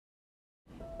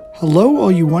Hello,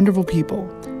 all you wonderful people.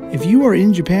 If you are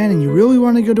in Japan and you really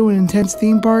want to go to an intense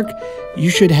theme park,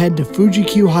 you should head to Fuji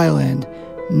Q Highland.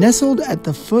 Nestled at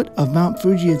the foot of Mount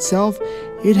Fuji itself,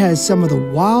 it has some of the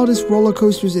wildest roller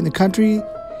coasters in the country,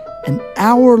 an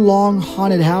hour-long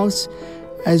haunted house,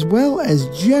 as well as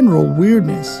general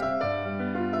weirdness.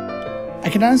 I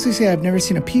can honestly say I've never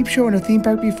seen a peep show in a theme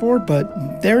park before,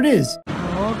 but there it is.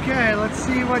 Okay, let's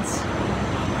see what's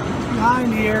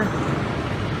behind here.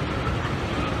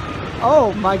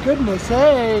 Oh my goodness,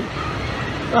 hey!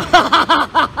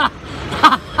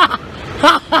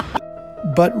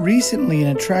 But recently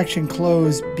an attraction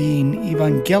closed, being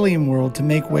Evangelion World, to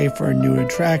make way for a new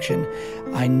attraction.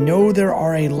 I know there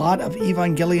are a lot of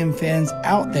Evangelion fans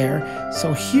out there,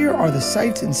 so here are the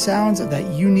sights and sounds of that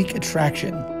unique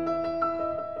attraction.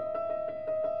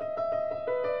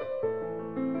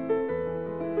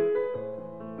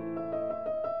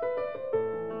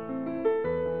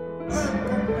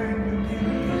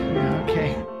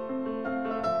 Okay.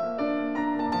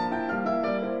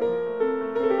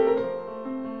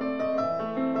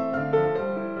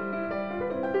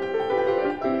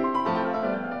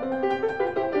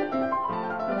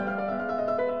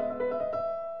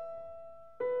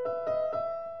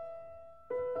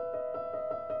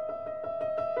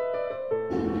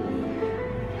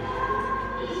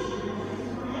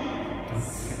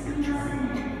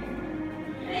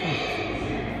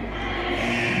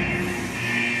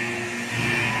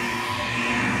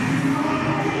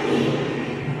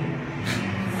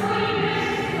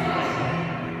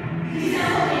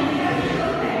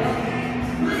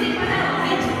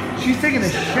 She's taking a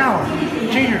shower.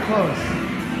 Change your clothes.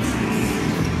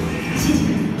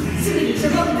 The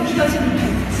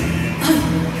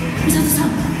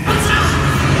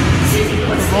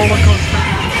roller coaster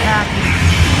is happy.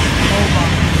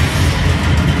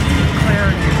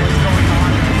 Clarity of what's going on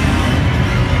right now.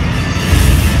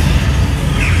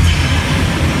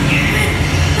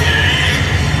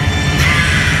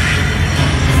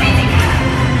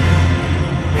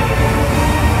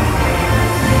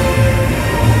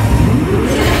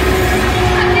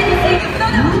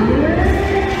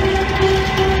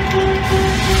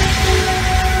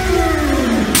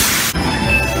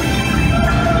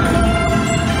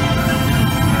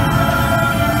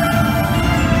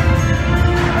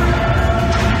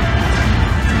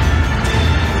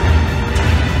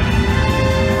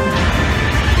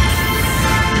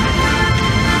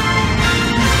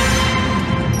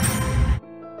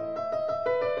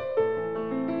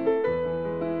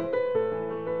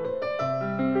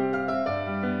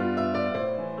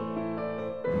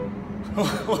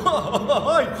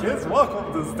 Hi kids,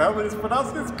 welcome to Stanley's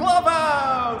Pronouncements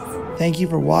Clubhouse! Thank you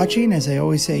for watching. As I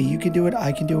always say, you can do it,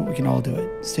 I can do it, we can all do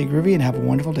it. Stay groovy and have a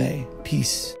wonderful day.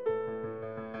 Peace.